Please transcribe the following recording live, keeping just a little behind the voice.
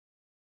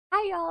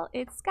Hi y'all,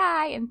 it's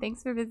Sky and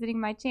thanks for visiting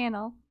my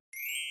channel.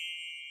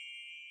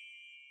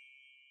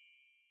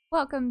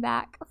 Welcome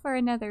back for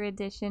another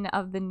edition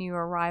of the New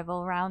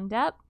Arrival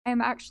Roundup.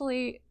 I'm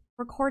actually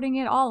recording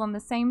it all on the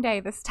same day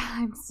this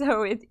time,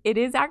 so it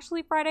is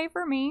actually Friday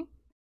for me,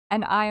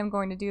 and I am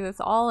going to do this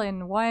all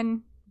in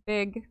one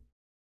big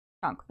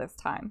chunk this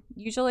time.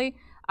 Usually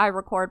I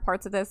record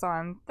parts of this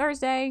on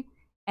Thursday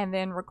and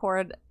then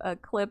record a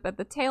clip at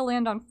the tail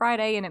end on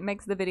Friday, and it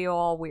makes the video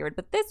all weird.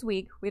 But this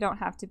week, we don't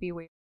have to be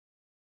weird.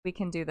 We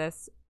can do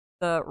this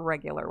the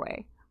regular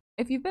way.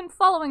 If you've been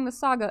following the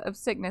saga of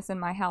sickness in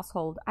my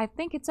household, I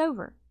think it's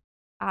over.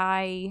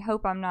 I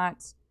hope I'm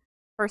not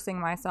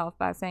cursing myself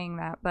by saying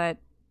that, but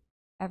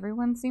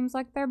everyone seems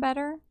like they're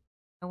better.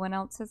 No one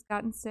else has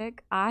gotten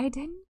sick. I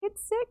didn't get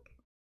sick.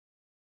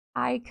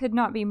 I could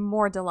not be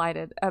more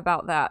delighted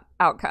about that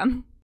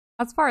outcome.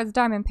 As far as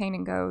diamond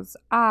painting goes,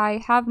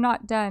 I have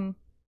not done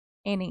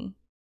any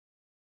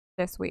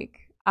this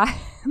week.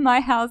 My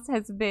house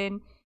has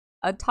been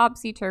a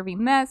topsy-turvy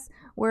mess.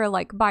 We're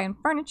like buying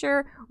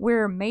furniture.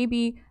 We're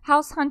maybe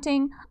house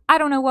hunting. I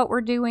don't know what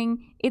we're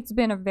doing. It's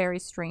been a very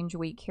strange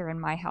week here in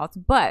my house,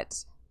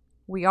 but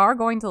we are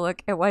going to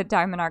look at what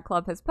Diamond Art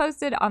Club has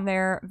posted on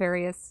their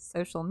various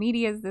social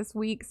medias this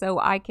week so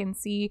I can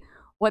see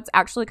what's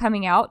actually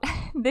coming out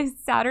this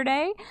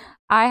Saturday.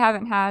 I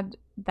haven't had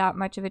that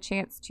much of a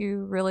chance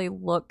to really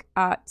look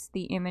at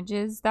the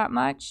images that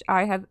much.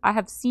 I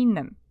have seen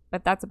them,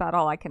 but that's about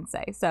all I can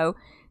say. So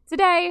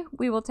today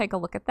we will take a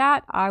look at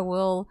that. I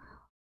will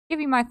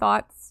give you my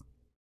thoughts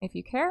if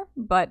you care,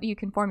 but you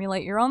can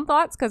formulate your own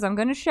thoughts because I'm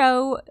going to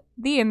show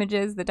the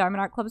images that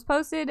Diamond Art Club's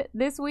posted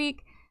this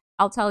week.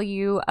 I'll tell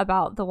you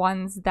about the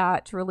ones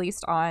that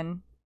released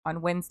on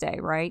Wednesday,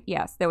 right?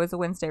 Yes, there was a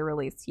Wednesday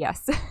release.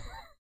 Yes.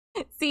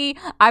 See,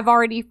 I've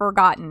already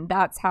forgotten.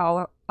 That's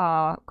how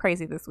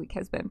crazy this week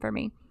has been for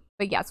me.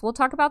 But yes, we'll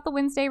talk about the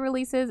Wednesday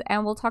releases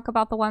and we'll talk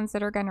about the ones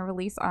that are going to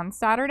release on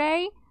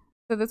Saturday.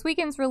 So this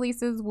weekend's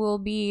releases will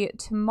be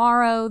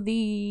tomorrow,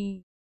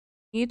 the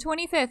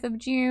 25th of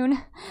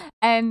June,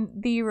 and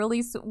the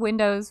release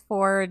windows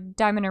for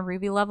Diamond and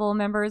Ruby level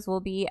members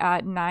will be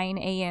at 9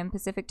 a.m.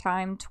 Pacific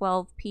time,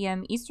 12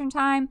 p.m. Eastern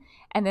time,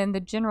 and then the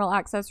general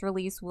access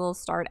release will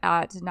start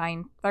at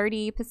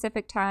 9:30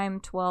 Pacific time,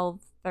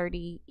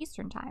 12:30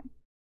 Eastern time.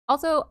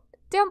 Also,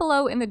 down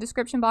below in the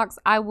description box,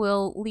 I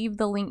will leave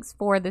the links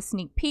for the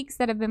sneak peeks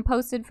that have been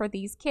posted for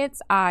these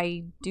kits.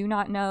 I do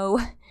not know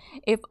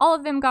if all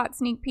of them got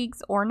sneak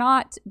peeks or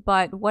not,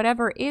 but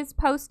whatever is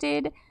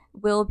posted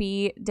will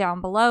be down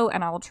below,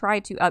 and I will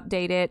try to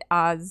update it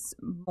as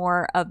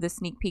more of the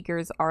sneak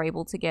peekers are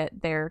able to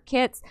get their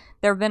kits.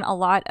 There have been a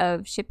lot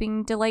of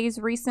shipping delays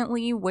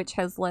recently, which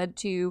has led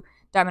to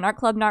Diamond Art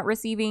Club not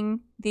receiving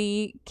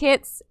the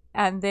kits,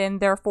 and then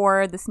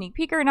therefore the sneak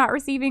peeker not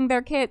receiving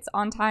their kits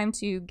on time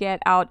to get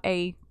out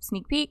a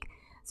sneak peek.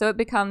 So it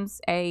becomes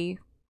a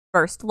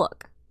first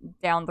look.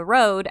 Down the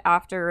road,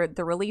 after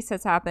the release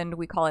has happened,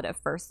 we call it a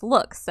first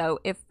look. So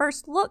if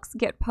first looks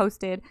get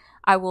posted,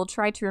 I will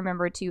try to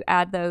remember to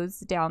add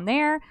those down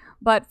there.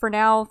 But for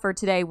now, for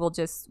today, we'll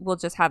just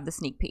have the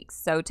sneak peeks.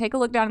 So take a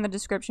look down in the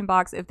description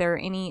box if there are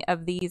any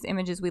of these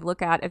images we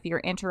look at. If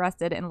you're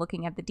interested in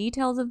looking at the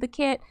details of the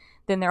kit,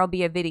 then there'll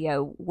be a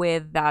video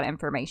with that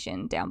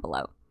information down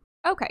below.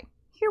 Okay,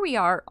 here we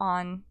are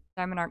on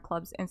Diamond Art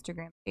Club's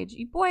Instagram page.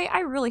 Boy, I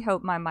really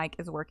hope my mic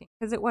is working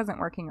because it wasn't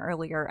working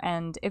earlier,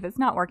 and if it's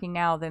not working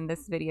now, then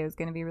this video is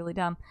going to be really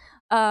dumb.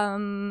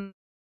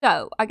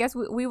 So I guess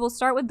we will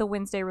start with the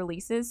Wednesday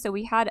releases. So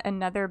we had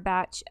another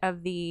batch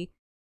of the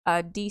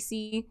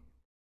DC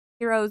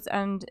heroes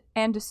and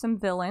some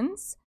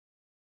villains.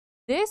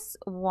 This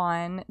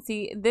one,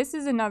 see, this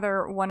is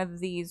another one of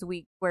these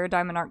weeks where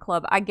Diamond Art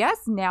Club, I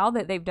guess now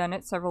that they've done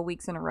it several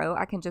weeks in a row,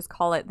 I can just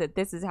call it that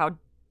this is how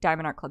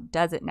Diamond Art Club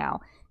does it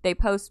now. They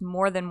post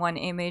more than one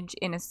image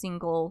in a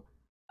single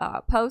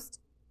post,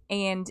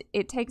 and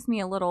it takes me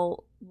a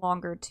little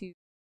longer to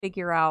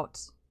figure out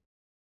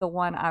the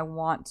one I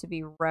want to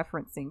be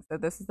referencing. So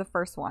this is the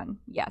first one.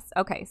 Yes.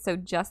 Okay. So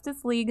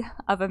Justice League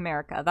of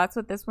America. That's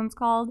what this one's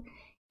called.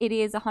 It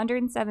is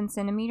 107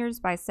 centimeters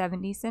by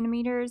 70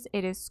 centimeters.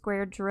 It is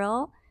square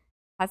drill.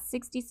 Has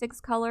 66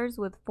 colors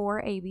with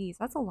 4 ABs.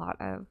 That's a lot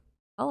of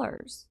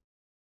colors.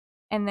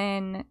 And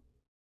then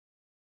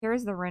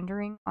here's the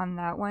rendering on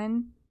that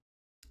one.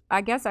 I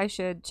guess I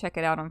should check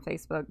it out on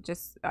Facebook.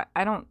 Just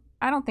I don't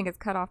think it's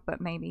cut off, but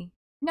maybe.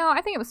 No,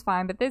 I think it was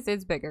fine, but this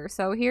is bigger.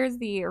 So here's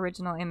the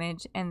original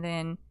image, and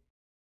then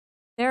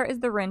there is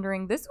the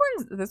rendering. This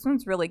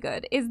one's really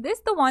good. Is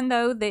this the one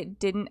though that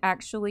didn't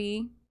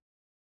actually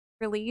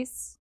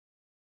release?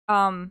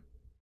 No,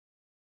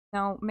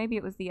 maybe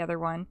it was the other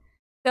one.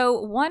 So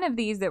one of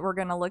these that we're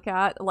going to look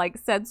at, like,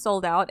 said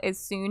sold out as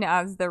soon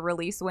as the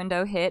release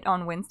window hit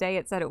on Wednesday.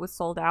 It said it was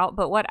sold out,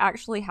 but what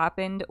actually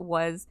happened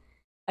was,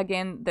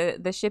 again,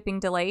 the shipping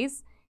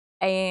delays,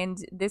 and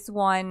this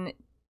one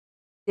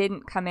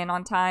didn't come in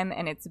on time,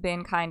 and it's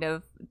been kind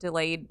of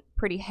delayed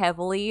pretty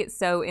heavily.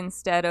 So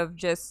instead of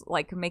just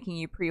like making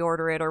you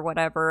pre-order it or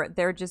whatever,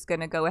 they're just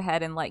going to go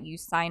ahead and let you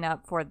sign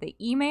up for the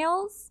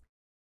emails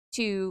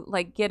to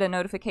like get a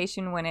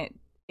notification when it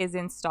is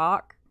in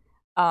stock.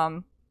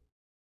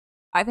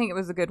 I think it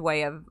was a good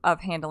way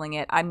of handling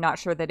it. I'm not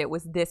sure that it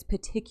was this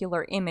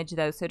particular image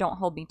though, so don't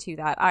hold me to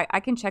that. I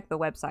can check the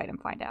website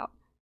and find out.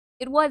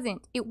 It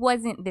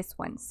wasn't this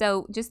one.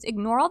 So just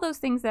ignore all those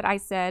things that I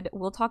said.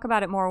 We'll talk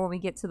about it more when we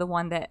get to the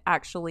one that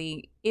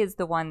actually is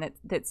the one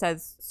that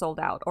says sold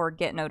out or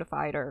get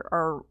notified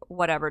or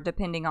whatever,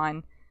 depending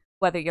on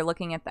whether you're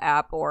looking at the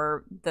app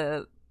or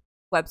the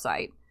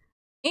website.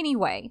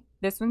 Anyway,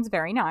 this one's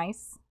very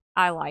nice.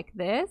 I like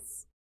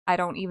this. I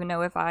don't even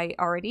know if I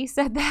already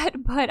said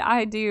that, but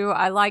I do.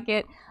 I like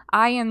it.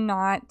 I am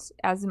not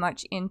as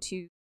much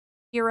into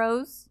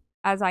heroes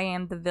as I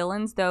am the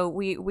villains, though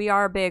we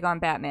are big on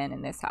Batman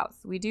in this house.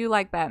 We do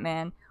like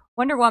Batman.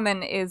 Wonder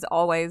Woman is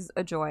always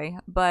a joy,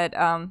 but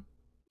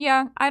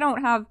yeah, I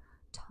don't have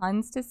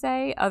tons to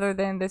say other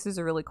than this is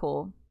a really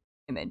cool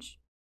image.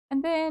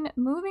 And then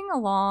moving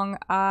along,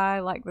 I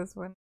like this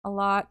one a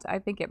lot. I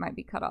think it might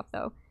be cut off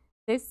though.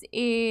 This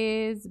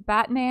is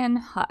Batman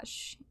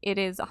Hush. It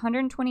is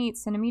 128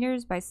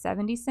 centimeters by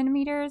 70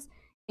 centimeters.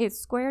 It's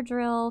square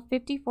drill,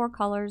 54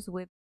 colors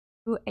with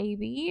 2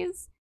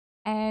 ABs.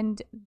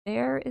 And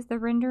there is the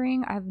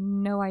rendering. I have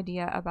no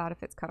idea about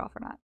if it's cut off or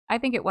not. I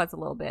think it was a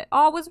little bit.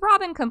 Oh, was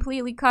Robin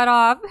completely cut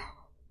off?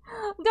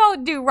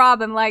 Don't do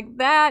Robin like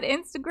that,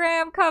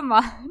 Instagram. Come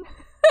on.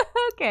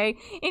 Okay.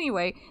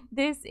 Anyway,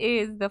 this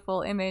is the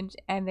full image.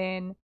 And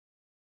then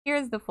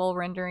here's the full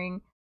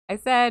rendering. I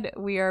said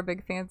we are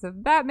big fans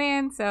of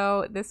Batman,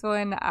 so this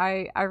one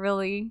I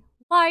really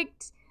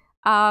liked.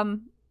 Again,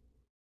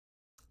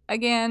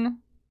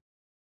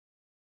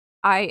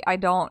 I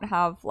don't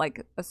have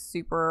like a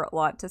super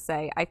lot to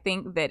say. I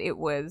think that it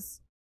was,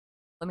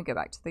 let me go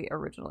back to the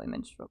original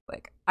image real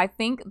quick. I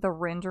think the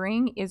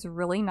rendering is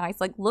really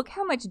nice. Like, look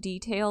how much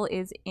detail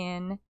is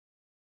in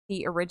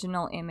the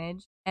original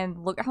image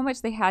and look how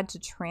much they had to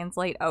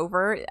translate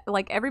over.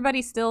 Like,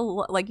 everybody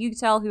still, like, you can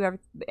tell who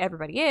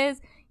everybody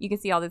is. You can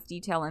see all this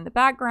detail in the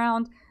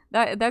background.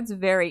 That's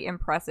very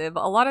impressive.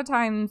 A lot of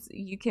times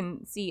you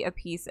can see a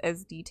piece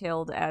as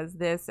detailed as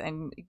this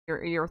and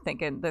you're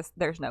thinking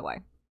there's no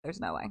way. There's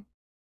no way.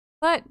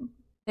 But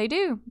they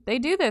do. They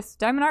do this.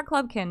 Diamond Art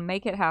Club can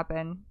make it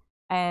happen.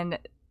 And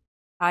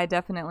I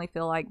definitely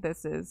feel like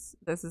this is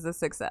a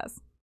success.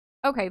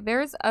 Okay,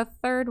 there's a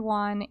third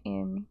one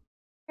in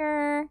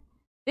here.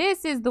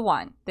 This is the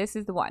one. This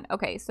is the one.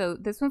 Okay, so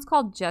this one's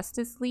called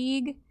Justice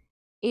League.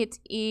 It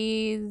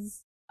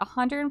is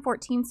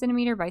 114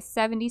 centimeter by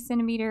 70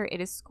 centimeter.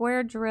 It is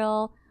square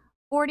drill,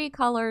 40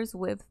 colors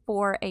with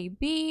 4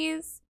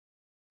 ABs.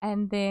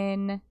 And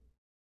then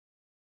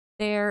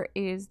there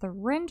is the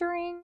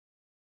rendering.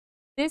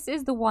 This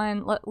is the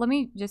one. Let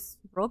me just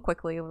real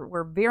quickly,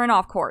 we're veering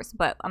off course,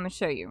 but I'm going to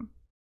show you.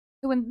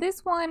 So when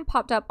this one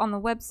popped up on the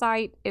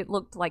website, it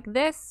looked like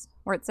this,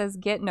 where it says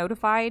get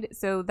notified.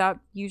 So that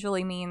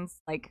usually means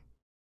like,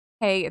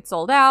 hey, it's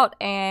sold out,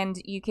 and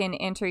you can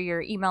enter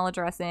your email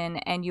address in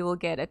and you will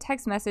get a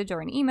text message or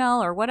an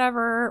email or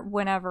whatever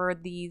whenever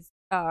these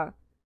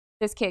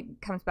this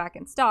kit comes back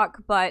in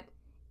stock. But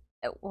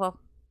well,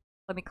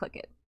 let me click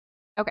it.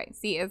 Okay,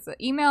 see, it's an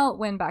email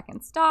when back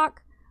in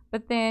stock.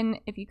 But then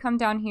if you come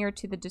down here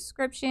to the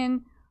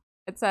description,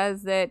 it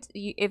says that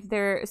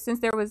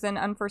since there was an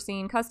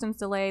unforeseen customs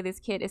delay,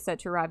 this kit is set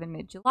to arrive in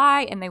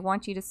mid-July, and they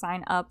want you to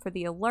sign up for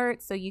the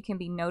alert so you can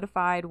be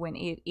notified when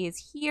it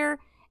is here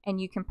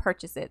and you can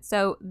purchase it.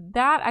 So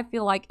that I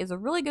feel like is a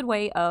really good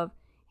way of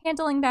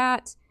handling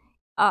that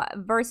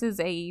versus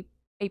a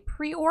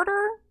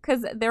pre-order,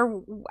 because there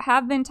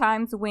have been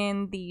times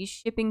when the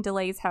shipping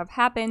delays have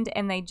happened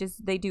and they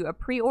do a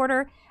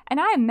pre-order, and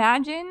I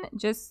imagine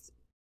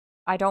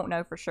I don't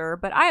know for sure,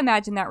 but I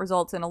imagine that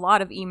results in a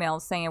lot of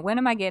emails saying, when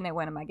am I getting it?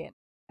 When am I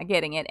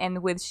getting it?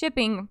 And with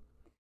shipping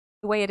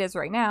the way it is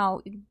right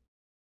now,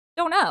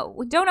 don't know.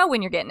 We don't know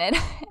when you're getting it.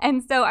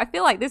 And so I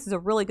feel like this is a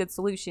really good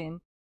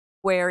solution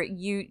where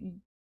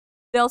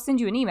they'll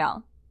send you an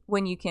email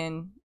when you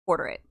can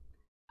order it.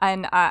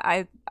 And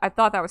I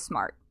thought that was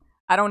smart.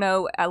 I don't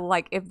know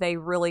like if they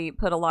really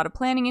put a lot of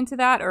planning into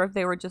that or if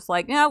they were just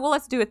like, yeah, well,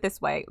 let's do it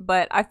this way.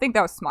 But I think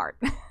that was smart.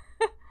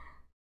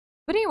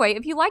 But anyway,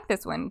 if you like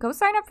this one, go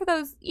sign up for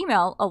those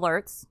email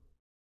alerts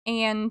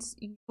and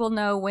you will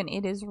know when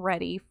it is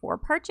ready for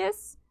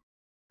purchase.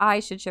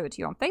 I should show it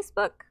to you on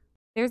Facebook.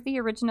 There's the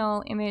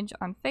original image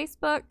on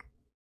Facebook.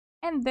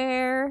 And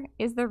there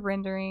is the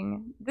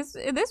rendering. This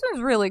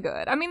one's really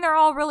good. I mean, they're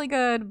all really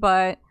good,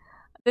 but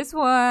this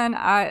one,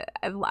 I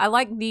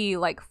like the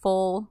like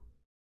full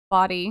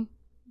body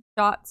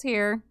shots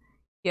here.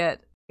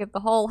 Get the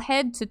whole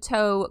head to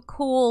toe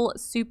cool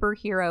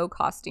superhero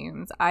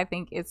costumes. I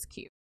think it's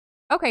cute.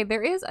 Okay,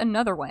 there is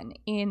another one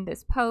in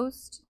this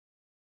post.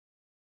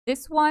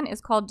 This one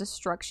is called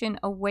Destruction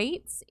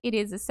Awaits. It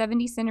is a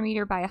 70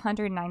 centimeter by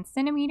 109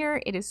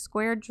 centimeter. It is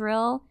square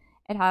drill.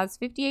 It has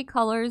 58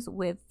 colors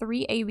with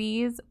 3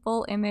 ABs.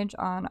 Full image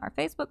on our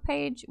Facebook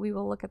page. We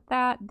will look at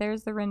that.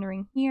 There's the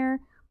rendering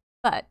here.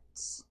 But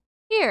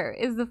here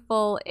is the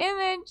full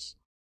image.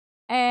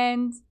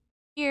 And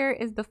here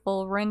is the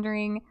full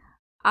rendering.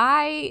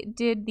 I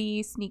did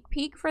the sneak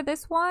peek for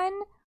this one.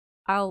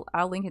 I'll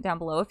link it down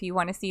below if you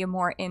want to see a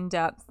more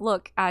in-depth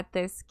look at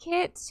this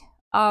kit.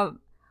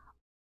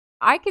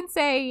 I can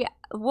say,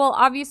 well,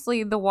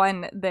 obviously the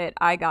one that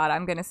I got,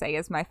 I'm going to say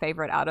is my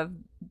favorite out of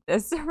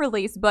this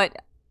release, but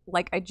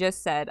like I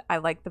just said, I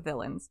like the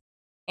villains.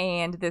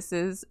 And this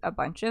is a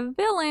bunch of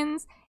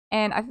villains,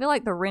 and I feel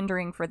like the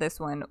rendering for this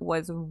one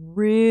was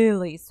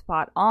really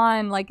spot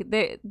on. Like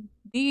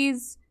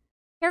these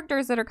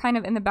characters that are kind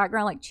of in the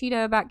background, like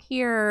Cheetah back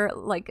here,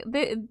 like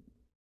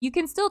you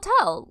can still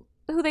tell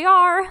who they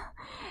are.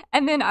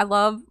 And then I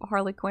love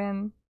Harley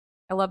Quinn.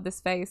 I love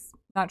this face.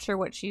 Not sure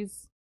what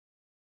she's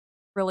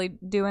really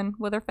doing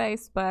with her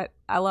face, but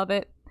I love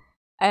it.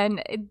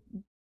 And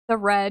the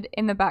red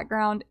in the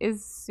background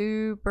is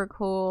super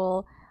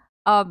cool.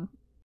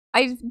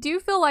 I do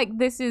feel like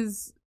this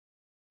is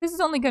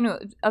only going to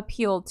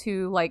appeal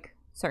to like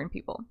certain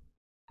people.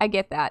 I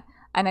get that.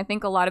 And I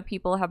think a lot of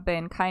people have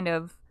been kind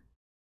of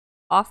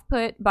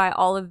off-put by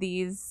all of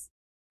these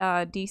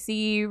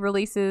DC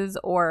releases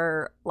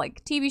or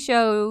like TV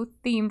show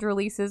themed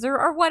releases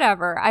or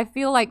whatever. I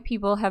feel like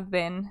people have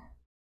been,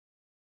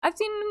 I've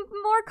seen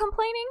more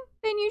complaining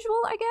than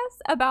usual, I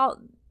guess, about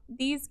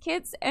these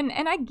kits, and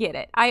I get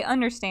it. I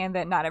understand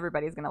that not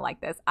everybody's gonna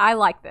like this. I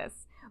like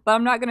this, but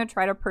I'm not gonna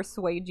try to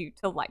persuade you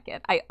to like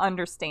it. I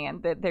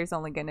understand that there's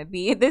only gonna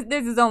be this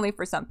is only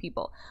for some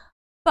people,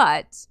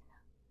 but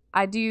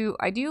I do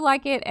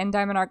like it, and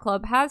Diamond Art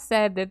Club has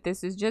said that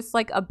this is just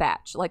like a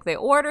batch. Like they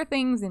order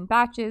things in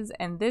batches,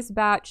 and this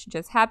batch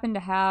just happened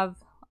to have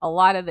a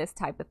lot of this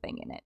type of thing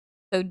in it.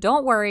 So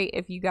don't worry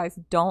if you guys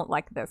don't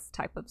like this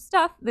type of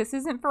stuff. This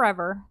isn't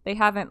forever. They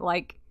haven't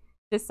like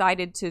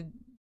decided to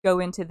go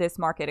into this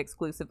market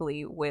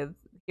exclusively with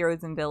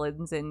heroes and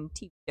villains and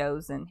TV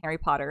shows and Harry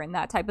Potter and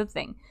that type of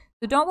thing.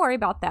 So don't worry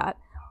about that.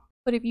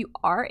 But if you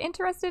are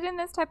interested in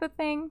this type of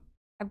thing,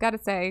 I've got to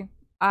say,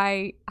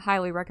 I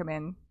highly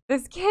recommend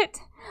this kit.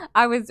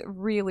 I was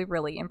really,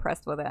 really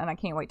impressed with it, and I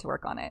can't wait to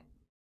work on it.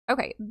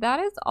 Okay, that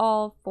is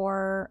all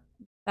for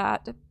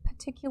that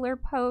particular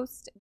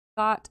post.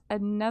 Got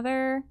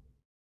another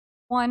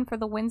one for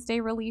the Wednesday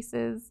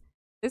releases.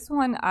 This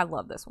one, I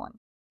love this one.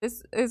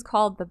 This is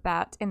called The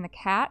Bat and the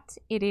Cat.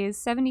 It is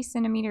 70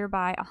 centimeter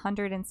by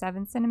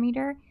 107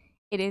 centimeter.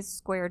 It is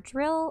square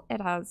drill.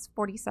 It has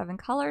 47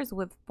 colors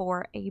with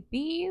 4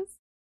 ABs.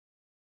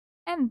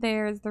 And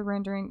there's the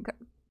rendering.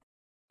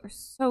 They're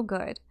so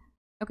good.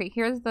 Okay,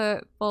 here's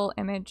the full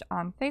image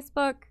on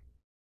Facebook.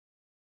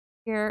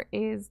 Here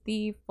is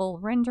the full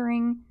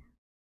rendering.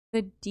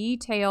 The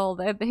detail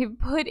that they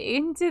put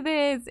into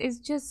this is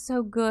just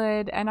so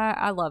good, and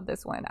I love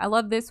this one. I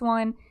love this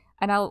one,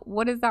 and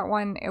what is that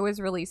one? It was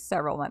released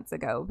several months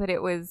ago, but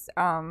it was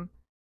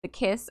The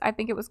Kiss, I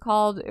think it was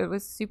called. It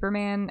was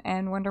Superman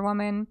and Wonder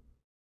Woman.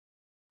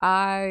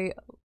 I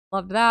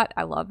loved that.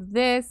 I love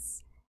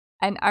this,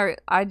 and I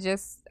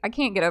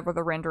can't get over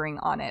the rendering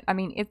on it. I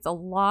mean, it's a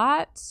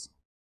lot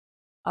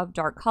of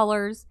dark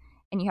colors,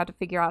 and you have to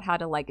figure out how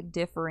to like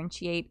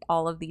differentiate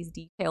all of these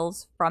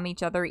details from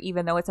each other,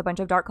 even though it's a bunch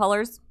of dark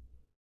colors.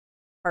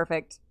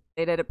 Perfect.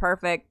 They did it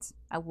perfect.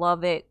 I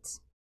love it.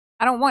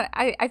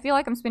 I feel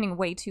like I'm spending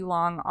way too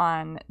long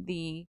on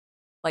the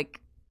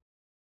like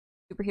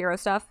superhero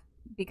stuff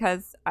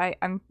because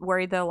I'm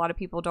worried that a lot of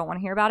people don't want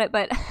to hear about it,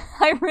 but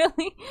I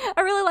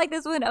really like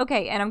this one.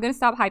 Okay, and I'm gonna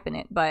stop hyping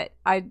it, but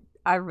I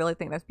really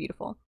think that's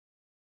beautiful.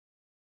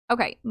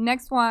 Okay,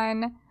 next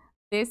one.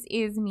 This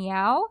is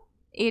Meow.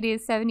 It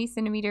is 70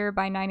 centimeter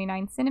by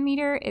 99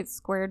 centimeter. It's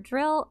square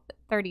drill,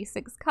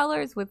 36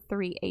 colors with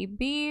 3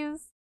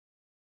 ABs.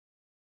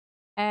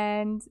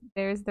 And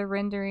there's the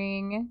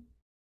rendering.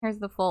 Here's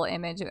the full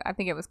image. I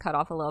think it was cut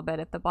off a little bit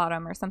at the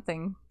bottom or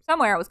something.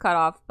 Somewhere it was cut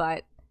off,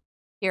 but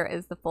here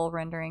is the full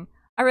rendering.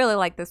 I really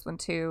like this one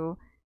too.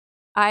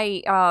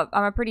 I'm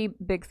a pretty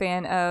big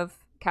fan of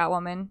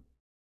Catwoman.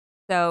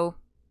 So,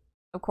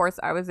 of course,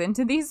 I was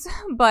into these,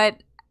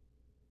 but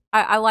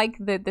I like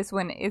that this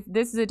one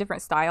is a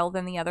different style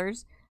than the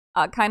others.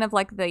 Kind of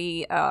like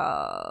the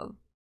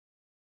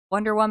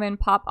Wonder Woman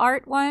pop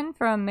art one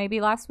from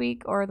maybe last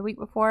week or the week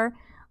before,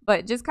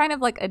 but just kind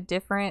of like a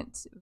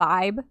different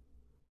vibe.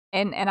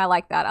 And I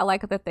like that. I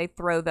like that they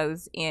throw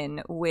those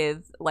in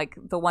with like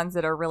the ones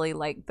that are really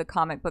like the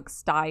comic book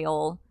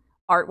style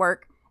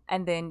artwork,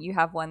 and then you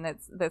have one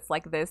that's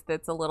like this,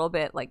 that's a little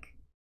bit like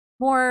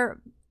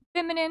more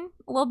feminine,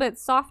 a little bit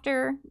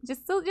softer,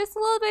 just a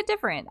little bit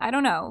different. I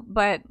don't know,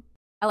 but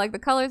I like the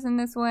colors in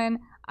this one.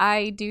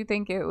 I do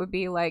think it would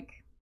be like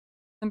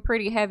some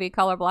pretty heavy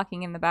color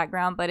blocking in the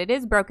background, but it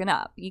is broken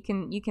up. You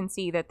can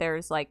see that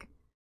there's like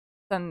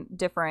some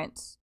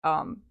different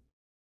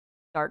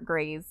dark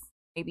grays.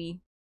 Maybe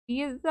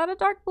is that a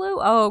dark blue?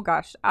 Oh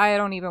gosh, I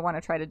don't even want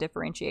to try to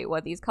differentiate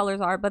what these colors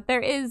are, but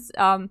there is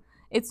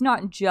it's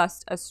not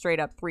just a straight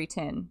up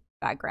 310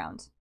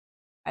 background.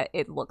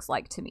 It looks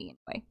like to me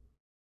anyway.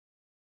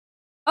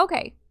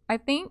 Okay, I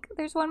think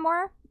there's one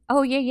more.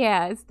 Oh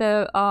yeah, it's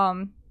the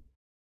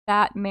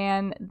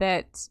Batman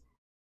that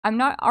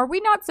are we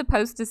not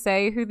supposed to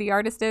say who the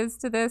artist is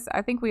to this?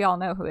 I think we all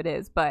know who it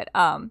is, but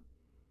I'm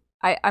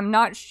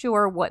not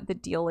sure what the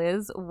deal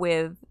is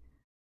with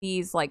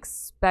these like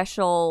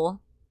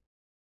special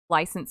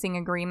licensing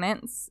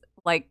agreements.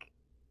 Like,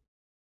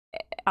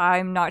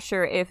 I'm not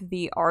sure if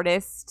the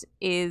artist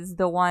is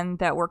the one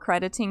that we're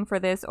crediting for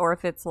this, or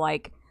if it's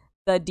like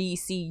the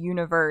DC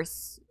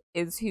universe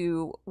is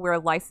who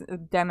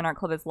Dem and Art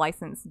Club has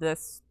licensed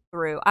this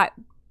through. I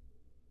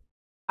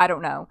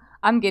don't know.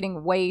 I'm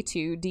getting way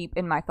too deep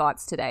in my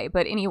thoughts today.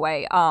 But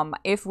anyway,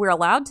 if we're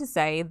allowed to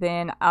say,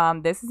 then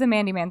this is a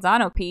Mandy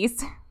Manzano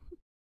piece.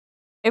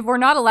 If we're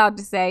not allowed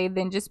to say,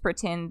 then just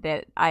pretend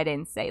that I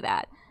didn't say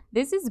that.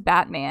 This is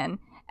Batman,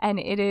 and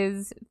it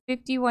is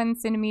 51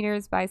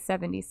 centimeters by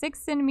 76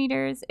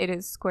 centimeters. It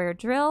is square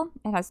drill.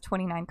 It has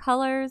 29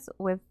 colors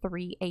with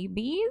 3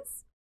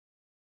 ABs.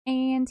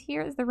 And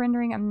here is the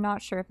rendering. I'm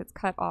not sure if it's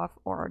cut off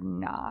or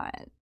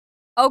not.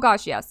 Oh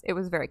gosh, yes, it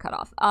was very cut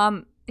off.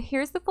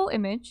 Here's the full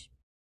image.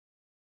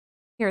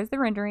 Here's the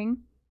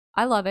rendering.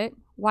 I love it.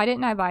 Why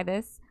didn't I buy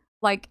this?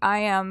 Like,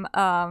 I'm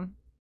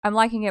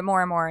liking it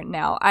more and more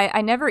now.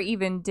 I never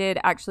even did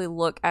actually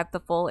look at the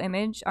full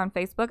image on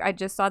Facebook. I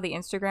just saw the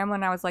Instagram one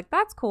and I was like,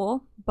 that's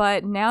cool.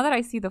 But now that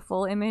I see the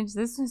full image,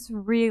 this is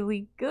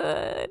really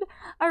good.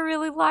 I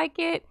really like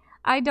it.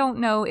 I don't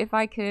know if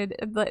I could,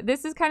 but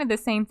this is kind of the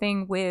same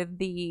thing with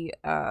the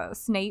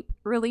Snape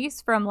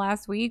release from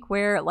last week,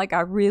 where like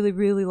I really,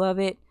 really love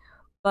it,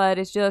 but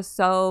it's just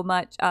so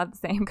much of the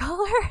same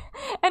color.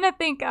 And I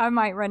think I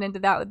might run into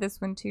that with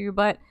this one too.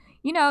 But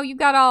you know, you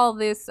got all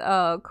this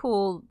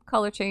cool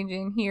color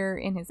changing here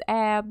in his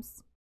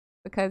abs,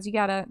 because you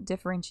gotta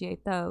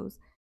differentiate those.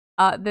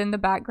 Then the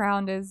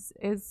background is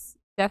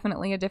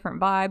definitely a different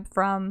vibe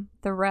from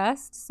the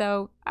rest.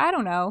 So I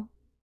don't know.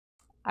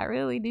 I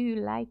really do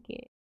like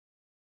it.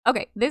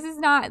 Okay, this is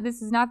not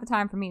the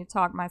time for me to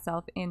talk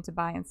myself into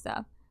buying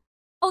stuff.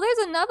 Oh,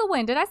 there's another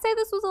one. Did I say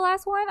this was the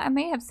last one? I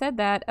may have said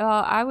that.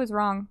 I was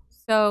wrong.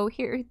 So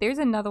there's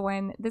another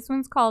one. This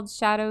one's called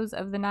Shadows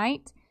of the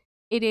Night.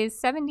 It is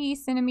 70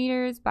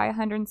 centimeters by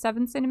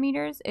 107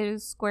 centimeters. It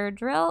is square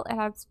drill. It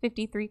has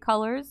 53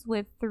 colors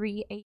with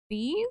 3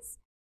 ABs.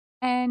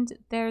 And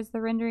there's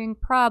the rendering,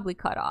 probably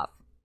cut off.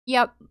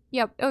 Yep,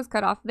 it was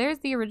cut off. There's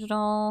the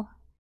original.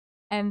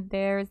 And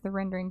there's the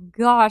rendering.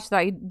 Gosh,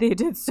 they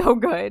did so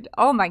good.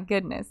 Oh my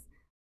goodness.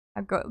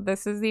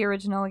 This is the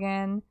original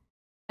again.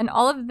 And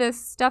all of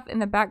this stuff in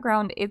the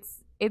background,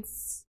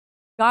 it's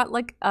got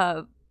like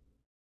a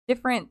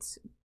different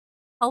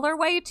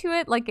colorway to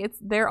it. Like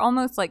they're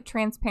almost like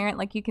transparent.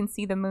 Like you can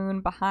see the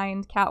moon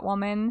behind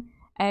Catwoman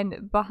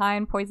and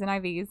behind Poison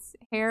Ivy's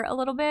hair a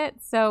little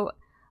bit. So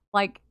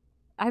like,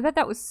 I bet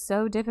that was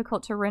so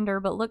difficult to render,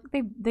 but look,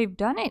 they've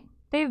done it.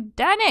 They've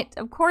done it.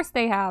 Of course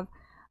they have.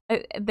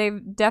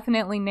 They've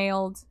definitely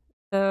nailed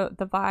the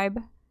vibe,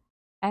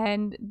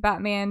 and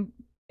Batman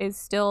is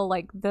still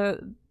like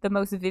the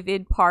most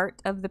vivid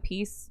part of the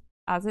piece,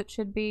 as it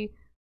should be.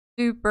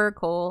 Super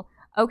cool.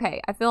 Okay,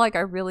 I feel like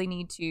I really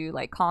need to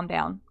like calm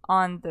down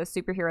on the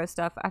superhero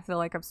stuff. I feel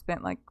like I've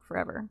spent like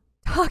forever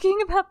talking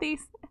about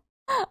these.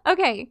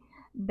 Okay,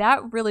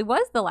 that really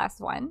was the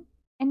last one,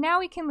 and now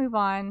we can move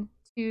on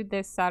to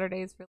this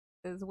Saturday's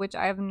releases, which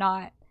I have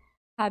not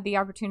had the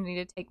opportunity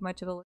to take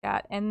much of a look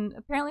at, and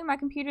apparently my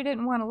computer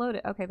didn't want to load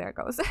it. Okay, there it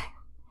goes.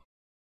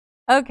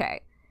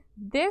 Okay,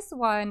 this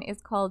one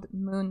is called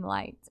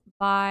Moonlight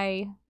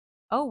by,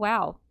 oh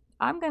wow,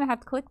 I'm gonna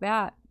have to click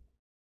that.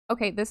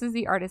 Okay, this is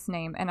the artist's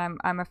name, and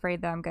I'm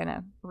afraid that I'm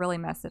gonna really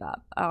mess it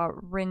up.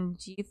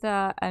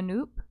 Ranjitha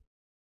Anup.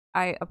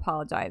 I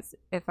apologize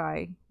if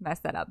I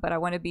messed that up, but I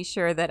want to be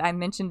sure that I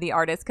mentioned the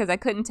artist because I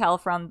couldn't tell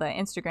from the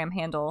Instagram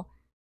handle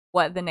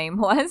what the name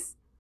was.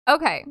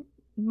 Okay,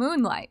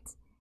 Moonlight.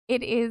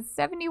 It is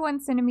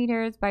 71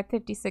 centimeters by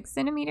 56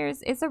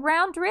 centimeters. It's a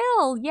round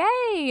drill.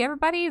 Yay!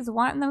 Everybody's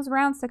wanting those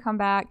rounds to come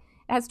back.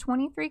 It has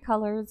 23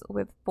 colors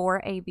with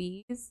 4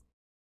 ABs.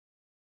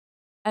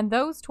 And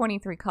those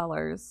 23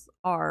 colors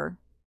are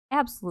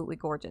absolutely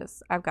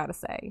gorgeous, I've got to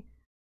say.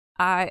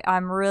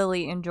 I'm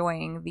really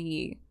enjoying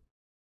the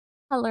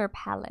color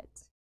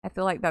palette. I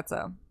feel like that's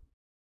a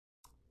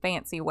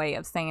fancy way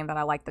of saying that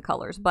I like the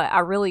colors, but I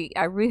really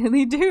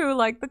do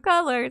like the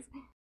colors.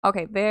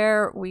 Okay,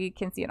 there we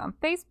can see it on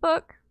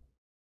Facebook.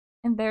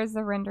 And there's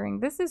the rendering.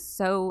 This is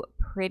so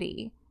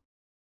pretty.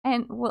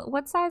 And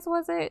what size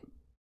was it?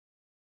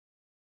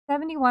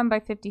 71 by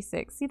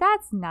 56. See,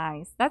 that's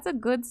nice. That's a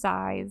good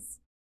size.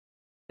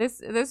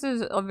 This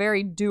is a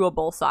very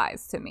doable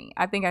size to me.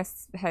 I think I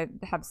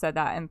have said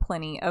that in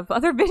plenty of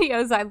other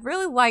videos. I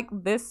really like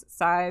this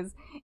size.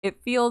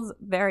 It feels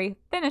very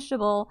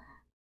finishable.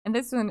 And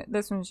this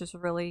one's just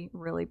really,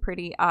 really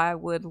pretty. I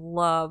would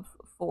love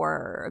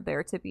for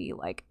there to be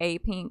like a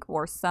pink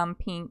or some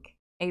pink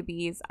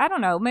ABs. I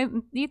don't know. Maybe,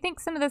 do you think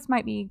some of this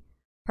might be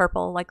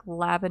purple, like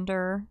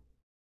lavender?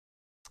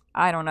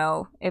 I don't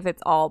know if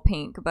it's all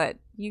pink, but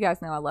you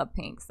guys know I love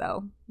pink,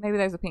 so maybe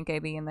there's a pink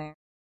AB in there.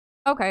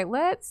 Okay,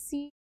 let's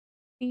see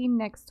the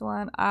next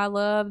one. I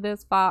love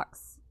this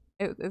fox.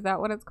 Is that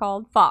what it's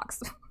called?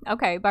 Fox.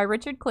 Okay, by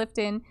Richard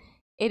Clifton.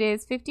 It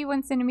is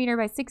 51 centimeter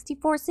by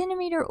 64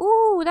 centimeter.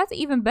 Ooh, that's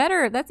even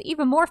better. That's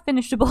even more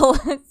finishable.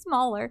 It's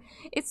smaller.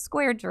 It's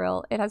square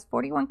drill. It has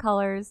 41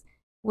 colors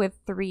with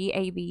 3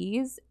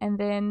 ABs. And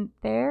then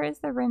there is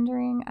the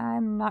rendering.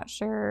 I'm not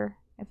sure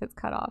if it's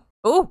cut off.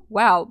 Oh,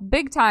 wow.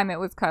 Big time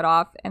it was cut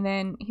off. And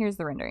then here's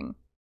the rendering.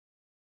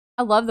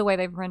 I love the way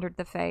they've rendered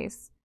the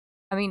face.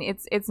 I mean,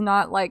 it's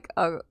not like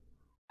a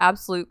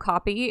absolute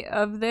copy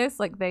of this.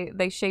 Like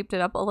they shaped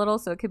it up a little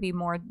so it could be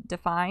more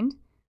defined.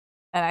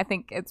 And I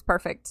think it's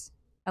perfect.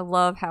 I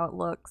love how it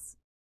looks.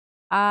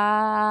 Do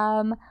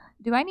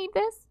I need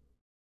this?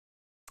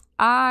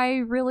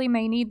 I really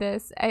may need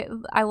this.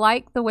 I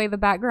like the way the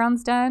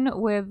background's done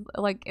with,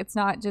 like, it's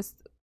not just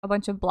a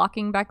bunch of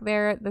blocking back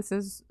there. This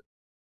is,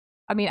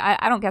 I mean,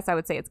 I don't guess I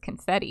would say it's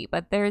confetti,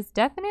 but there's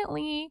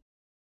definitely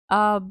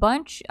a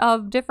bunch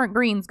of different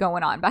greens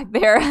going on back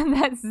there.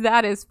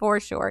 That is for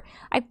sure.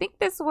 I think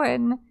this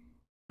one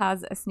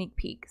has a sneak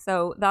peek,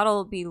 so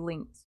that'll be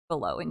linked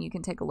below and you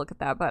can take a look at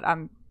that, but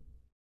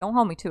don't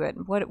hold me to it.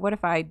 What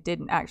if I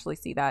didn't actually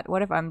see that?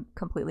 What if I'm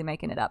completely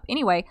making it up?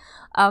 Anyway,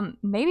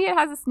 maybe it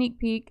has a sneak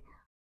peek.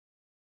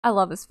 I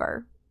love his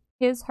fur.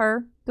 His,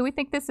 her. Do we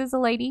think this is a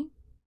lady?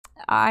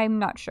 I'm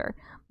not sure,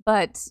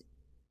 but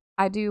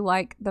I do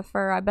like the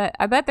fur. I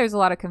bet there's a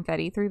lot of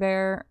confetti through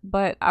there,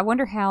 but I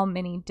wonder how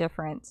many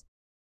different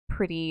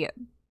pretty,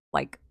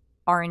 like,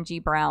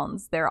 orangey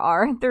browns there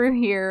are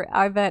through here.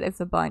 I bet it's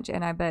a bunch,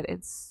 and I bet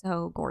it's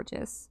so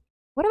gorgeous.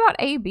 What about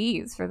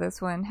ABs for this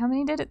one? How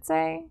many did it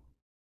say?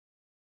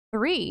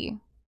 3.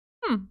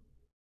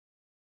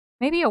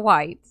 Maybe a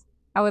white.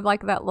 I would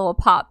like that little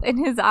pop in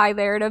his eye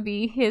there to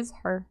be his,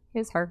 her.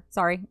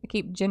 Sorry, I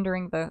keep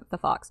gendering the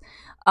fox.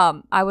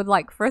 I would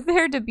like for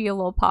there to be a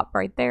little pop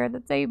right there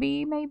that's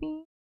AB,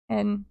 maybe.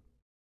 And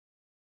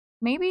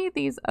maybe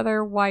these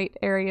other white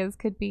areas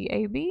could be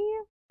AB.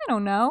 I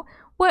don't know.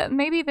 What,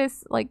 maybe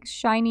this, like,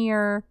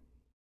 shinier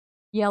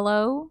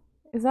yellow?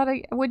 Is that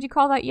would you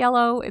call that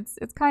yellow? It's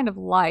kind of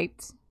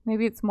light.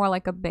 Maybe it's more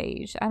like a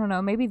beige. I don't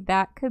know. Maybe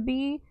that could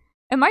be.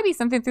 It might be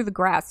something through the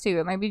grass too.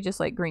 It might be just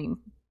like green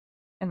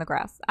in the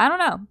grass. I don't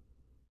know.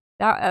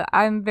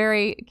 I'm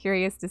very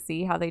curious to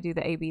see how they do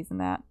the ABs in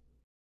that.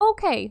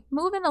 Okay,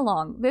 moving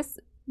along.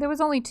 There was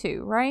only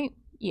 2, right?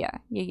 Yeah.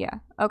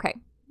 Okay,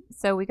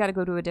 so we got to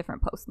go to a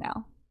different post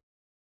now.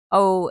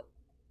 Oh,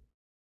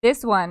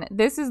 this one.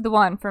 This is the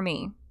one for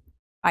me,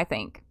 I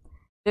think.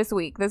 This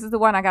week, this is the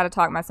one I got to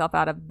talk myself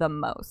out of the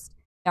most.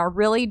 Now, I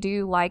really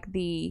do like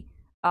that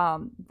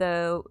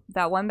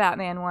one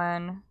Batman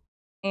one,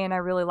 and I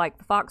really like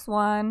the Fox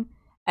one,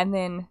 and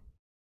then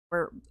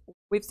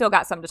we've still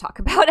got some to talk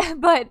about,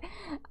 but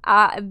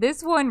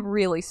this one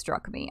really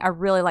struck me. I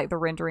really like the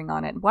rendering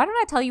on it. Why don't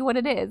I tell you what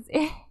it is?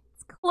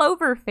 It's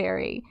Clover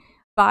Fairy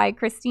by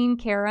Christine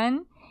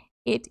Caron.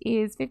 It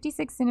is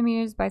 56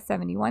 centimeters by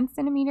 71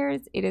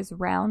 centimeters. It is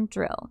round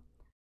drill.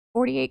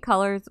 48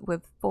 colors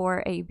with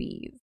 4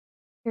 ABs.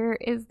 Here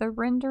is the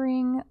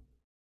rendering.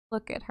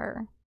 Look at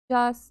her.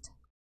 Just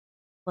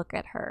look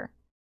at her.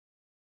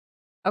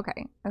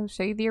 Okay, I'll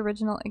show you the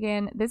original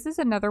again. This is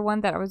another one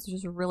that I was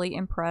just really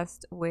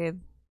impressed with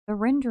the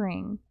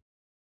rendering.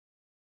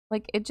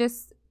 Like, it's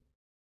just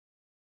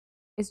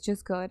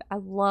good. I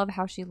love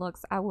how she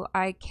looks.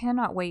 I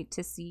cannot wait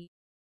to see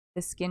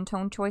the skin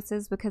tone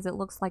choices because it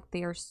looks like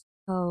they are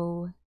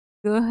so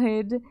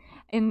good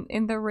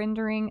in the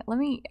rendering.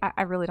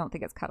 I really don't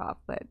think it's cut off,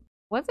 but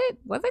was it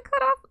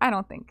cut off? I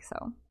don't think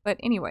so. But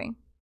anyway,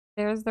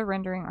 there's the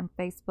rendering on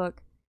Facebook.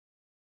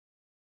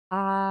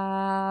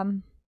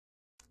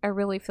 I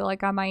really feel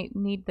like I might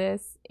need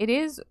this. It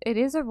is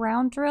a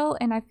round drill,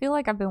 and I feel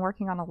like I've been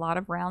working on a lot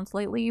of rounds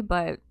lately,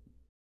 but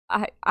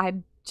I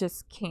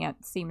just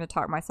can't seem to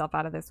talk myself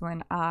out of this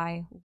one.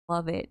 I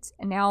love it.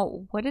 And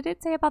now, what did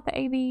it say about the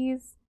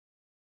ABs?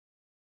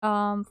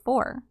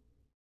 4.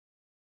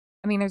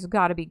 I mean, there's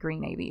got to be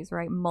green ABs,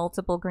 right?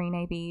 Multiple green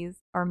ABs,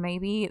 or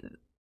maybe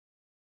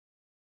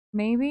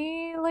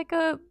like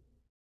a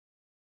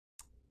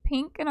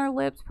pink in our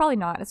lips. Probably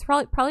not. It's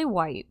probably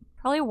white.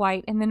 Probably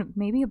white, and then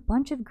maybe a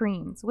bunch of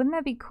greens. Wouldn't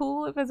that be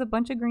cool if it was a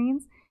bunch of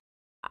greens?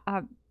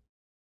 I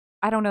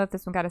don't know if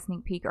this one got a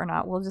sneak peek or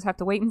not. We'll just have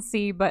to wait and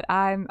see, but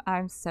I'm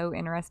so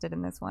interested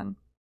in this one.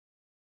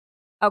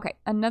 Okay,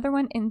 another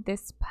one in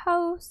this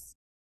post.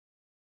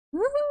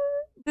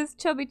 This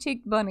chubby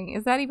cheeked bunny.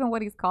 Is that even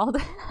what he's called?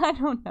 I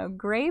don't know.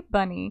 Gray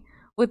bunny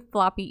with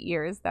floppy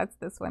ears. That's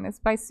this one. It's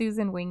by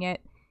Susan Wingett.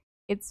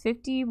 It's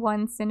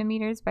 51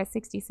 centimeters by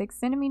 66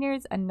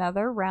 centimeters.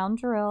 Another round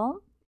drill.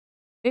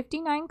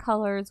 59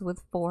 colors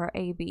with 4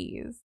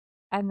 ABs.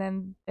 And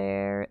then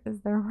there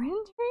is the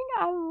rendering.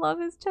 I love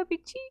his chubby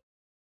cheek.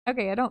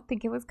 Okay, I don't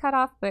think it was cut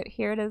off, but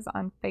here it is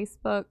on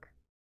Facebook.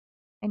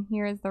 And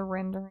here is the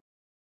rendering.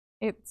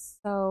 It's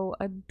so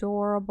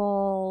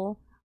adorable.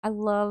 I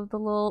love the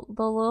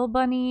little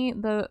bunny.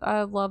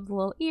 I love the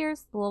little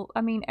ears.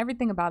 I mean,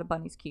 everything about a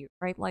bunny's cute,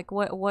 right? Like,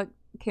 what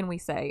can we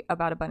say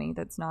about a bunny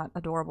that's not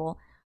adorable?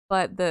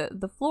 But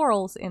the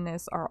florals in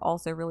this are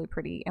also really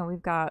pretty, and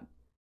we've got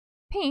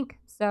pink,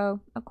 so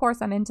of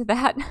course I'm into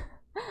that.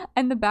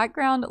 And the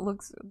background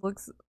looks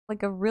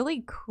like a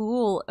really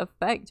cool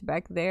effect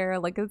back there.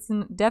 Like it's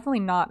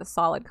definitely not a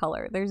solid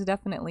color. There's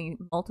definitely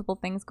multiple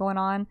things going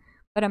on,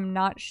 but I'm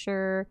not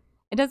sure.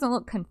 It doesn't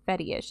look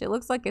confetti-ish. It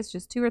looks like it's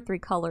just 2 or 3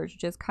 colors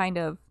just kind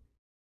of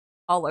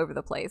all over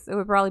the place. It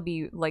would probably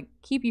be like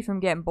keep you from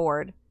getting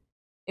bored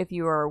if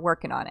you were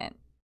working on it.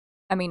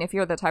 I mean, if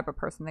you're the type of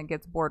person that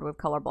gets bored with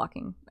color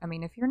blocking. I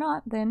mean, if you're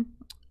not, then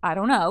I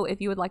don't know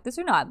if you would like this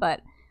or not,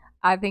 but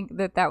I think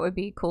that that would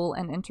be cool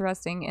and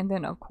interesting. And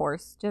then, of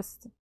course,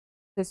 just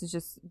this is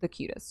just the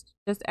cutest.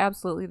 Just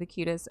absolutely the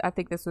cutest. I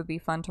think this would be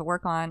fun to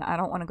work on. I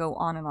don't want to go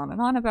on and on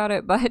and on about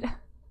it, but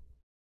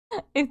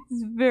it's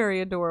very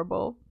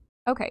adorable.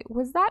 Okay,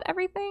 was that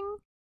everything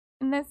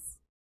in this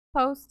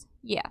post?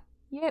 Yeah.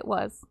 Yeah, it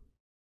was.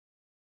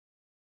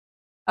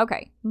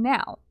 Okay,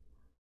 now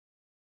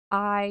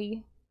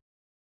I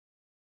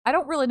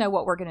don't really know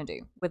what we're going to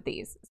do with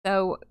these.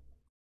 So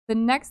the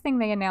next thing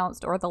they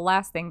announced, or the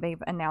last thing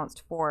they've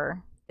announced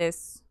for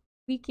this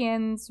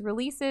weekend's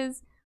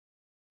releases,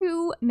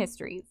 2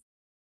 mysteries.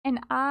 And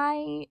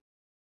I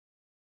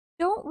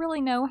don't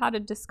really know how to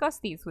discuss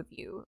these with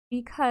you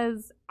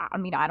because, I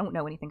mean, I don't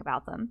know anything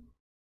about them.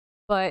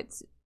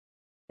 But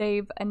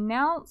they've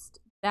announced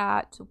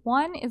that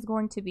one is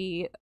going to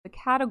be, the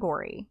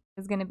category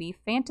is going to be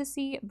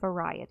fantasy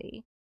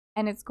variety.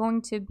 And it's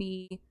going to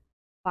be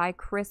by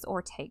Chris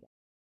Ortega.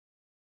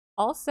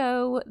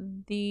 Also,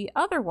 the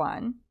other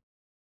one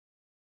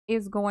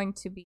is going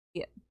to be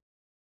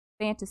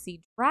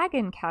fantasy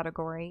dragon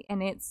category,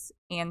 and it's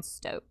Anne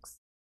Stokes.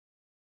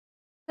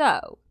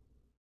 So,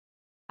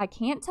 I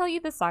can't tell you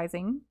the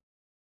sizing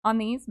on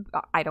these.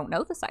 I don't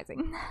know the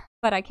sizing,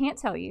 but I can't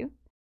tell you.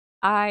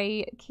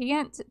 I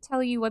can't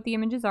tell you what the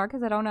images are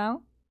because I don't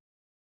know.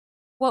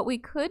 What we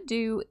could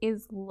do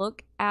is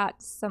look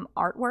at some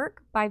artwork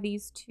by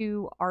these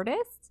 2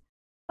 artists,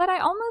 but I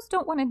almost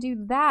don't want to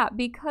do that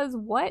because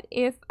what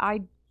if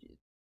I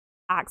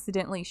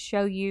accidentally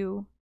show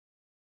you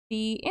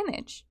the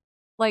image?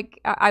 Like,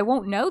 I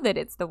won't know that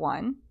it's the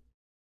one,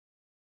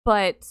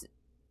 but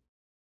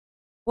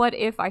what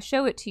if I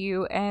show it to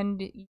you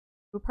and you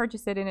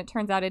purchase it and it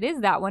turns out it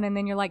is that one, and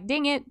then you're like,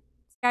 dang it,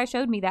 this guy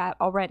showed me that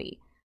already.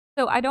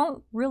 So I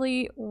don't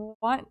really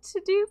want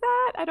to do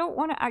that. I don't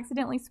want to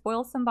accidentally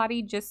spoil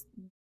somebody just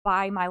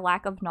by my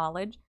lack of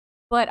knowledge.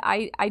 But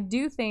I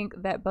do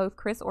think that both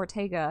Chris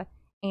Ortega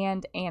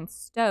and Anne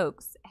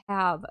Stokes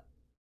have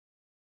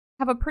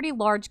a pretty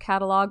large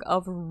catalog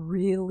of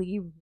really,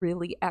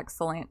 really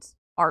excellent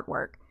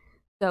artwork.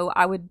 So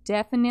I would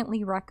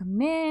definitely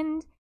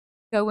recommend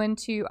going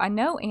to, I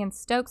know Anne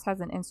Stokes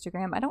has an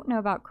Instagram. I don't know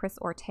about Chris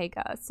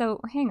Ortega. So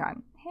hang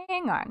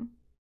on.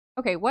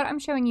 Okay, what I'm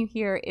showing you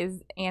here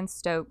is Anne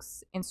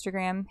Stokes'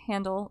 Instagram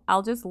handle.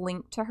 I'll just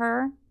link to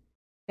her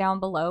down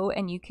below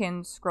and you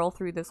can scroll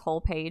through this whole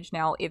page.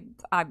 Now,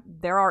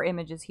 there are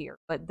images here,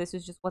 but this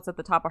is just what's at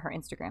the top of her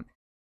Instagram.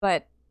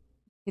 But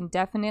you can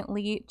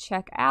definitely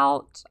check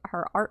out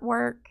her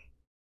artwork.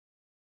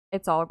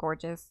 It's all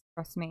gorgeous,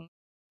 trust me.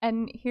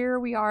 And here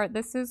we are.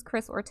 This is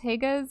Chris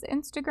Ortega's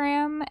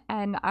Instagram,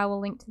 and I will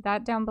link to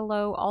that down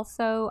below.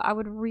 Also, I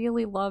would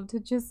really love to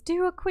just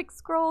do a quick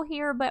scroll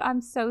here, but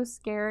I'm so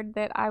scared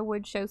that I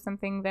would show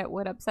something that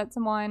would upset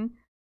someone.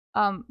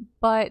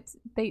 But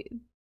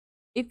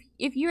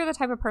if you're the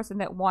type of person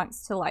that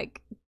wants to like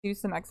do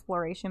some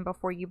exploration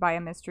before you buy a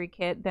mystery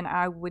kit, then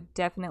I would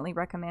definitely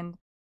recommend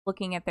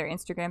looking at their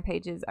Instagram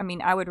pages. I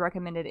mean, I would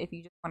recommend it if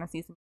you just want to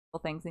see some cool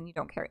things and you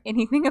don't care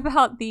anything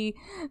about the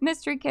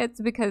mystery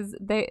kits, because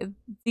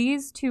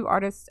these 2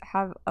 artists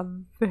have a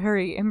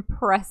very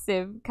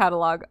impressive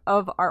catalog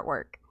of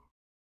artwork.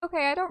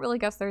 Okay, I don't really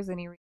guess there's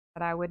any reason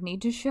that I would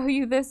need to show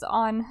you this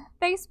on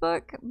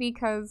Facebook,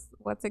 because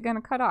what's it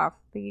gonna cut off?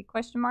 The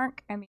question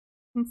mark? I mean,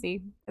 you can see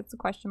it's a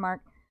question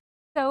mark.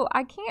 So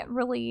I can't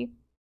really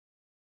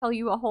tell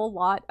you a whole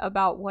lot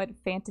about what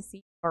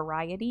fantasy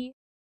variety.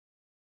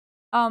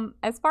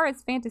 As far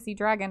as Fantasy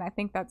Dragon, I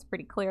think that's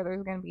pretty clear.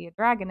 There's going to be a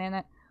dragon in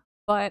it.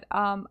 But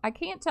I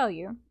can't tell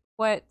you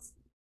what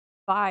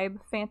vibe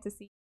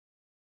fantasy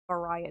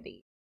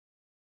variety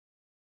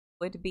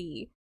would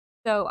be.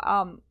 So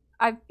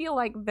I feel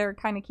like they're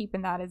kind of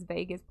keeping that as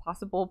vague as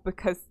possible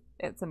because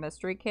it's a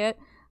mystery kit.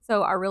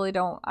 So I really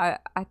don't I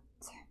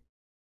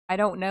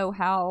don't know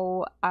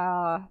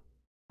how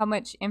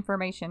much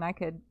information I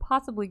could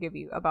possibly give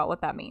you about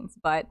what that means,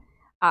 but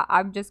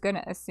I'm just going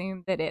to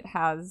assume that it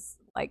has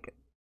like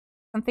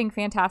something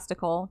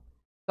fantastical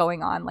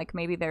going on. Like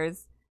maybe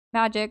there's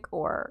magic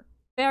or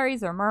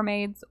fairies or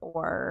mermaids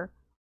or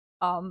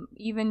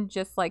even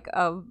just like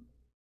a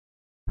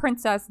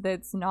princess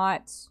that's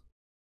not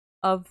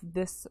of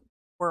this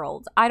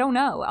world. I don't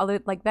know.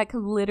 Like that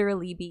could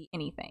literally be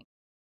anything.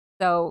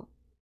 So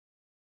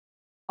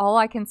all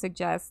I can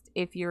suggest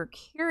if you're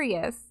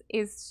curious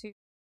is to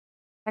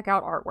check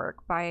out artwork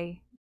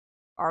by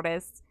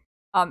artists.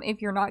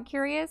 If you're not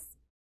curious,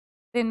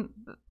 then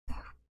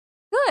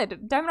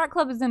good. Diamond Art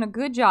Club has done a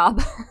good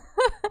job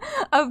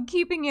of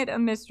keeping it a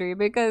mystery,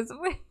 because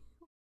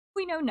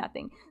We know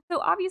nothing. So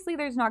obviously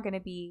there's not going to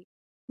be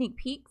sneak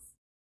peeks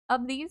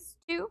of these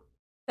two.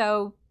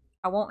 So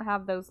I won't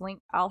have those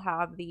linked. I'll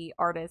have the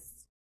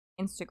artist's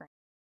Instagram.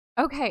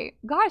 Okay,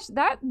 gosh,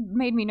 that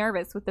made me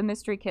nervous with the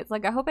mystery kits.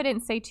 Like, I hope I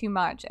didn't say too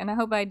much, and I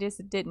hope I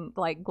just didn't,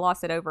 like,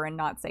 gloss it over and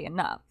not say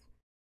enough.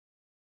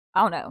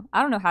 I don't know.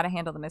 I don't know how to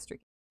handle the mystery.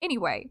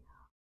 Anyway,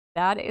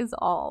 that is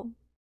all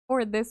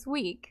for this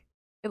week.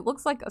 It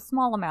looks like a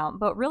small amount,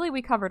 but really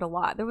we covered a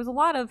lot. There was a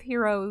lot of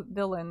hero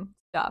villain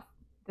stuff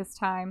this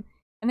time,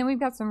 and then we've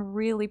got some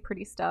really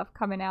pretty stuff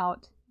coming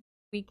out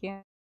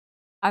weekend.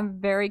 I'm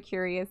very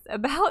curious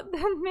about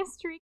the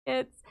mystery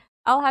kits.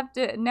 I'll have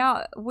to,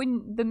 now,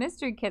 when the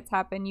mystery kits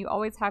happen, you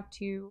always have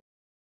to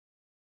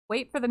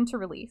wait for them to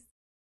release.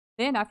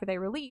 Then after they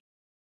release,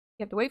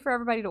 you have to wait for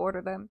everybody to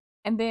order them.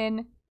 And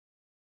then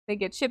they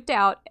get shipped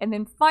out. And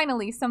then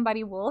finally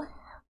somebody will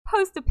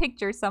post a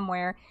picture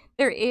somewhere.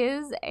 There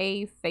is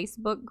a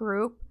Facebook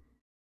group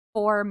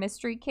for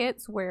mystery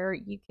kits where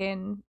you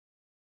can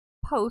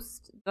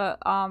post the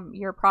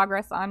your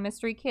progress on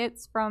mystery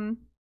kits from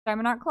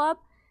Diamond Art Club.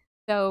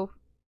 So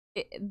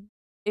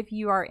if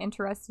you are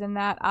interested in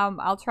that,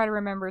 I'll try to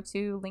remember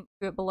to link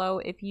to it below.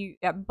 If you,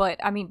 but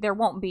I mean, there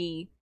won't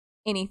be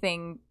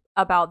anything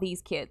about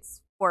these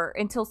kits or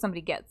until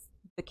somebody gets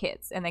the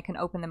kits and they can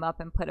open them up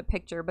and put a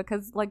picture,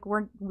 because like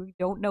we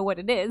don't know what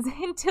it is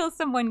until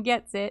someone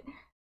gets it.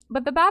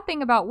 But the bad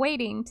thing about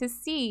waiting to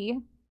see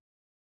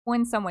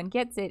when someone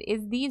gets it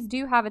is these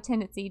do have a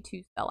tendency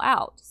to sell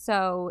out.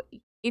 So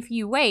if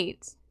you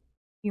wait,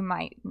 you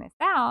might miss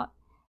out.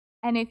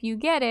 And if you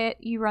get it,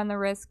 you run the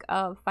risk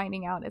of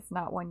finding out it's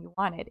not one you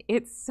wanted.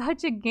 It's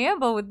such a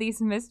gamble with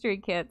these mystery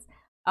kits.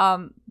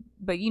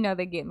 But you know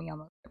they get me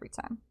almost every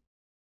time.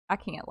 I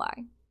can't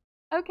lie.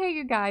 Okay,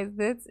 you guys,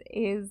 this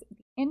is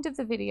the end of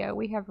the video.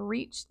 We have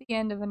reached the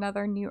end of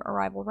another new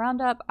arrival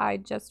roundup. I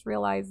just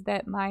realized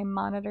that my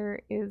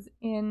monitor is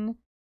in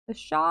the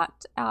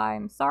shot.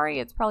 I'm sorry,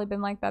 it's probably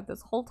been like that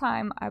this whole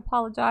time. I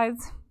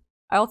apologize.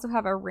 I also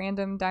have a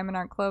random Diamond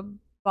Art Club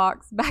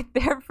box back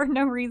there for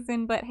no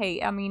reason, but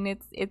hey, I mean,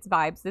 it's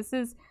vibes. This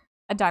is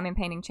a diamond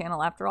painting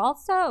channel after all.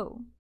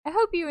 So I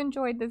hope you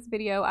enjoyed this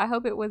video. I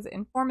hope it was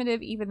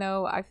informative, even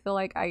though I feel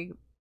like I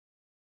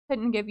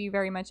couldn't give you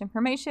very much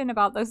information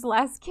about those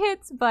last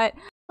kits. But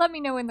let me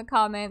know in the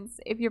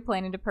comments if you're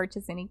planning to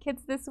purchase any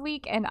kits this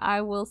week, and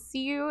I will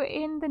see you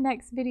in the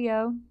next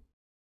video.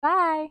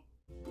 Bye!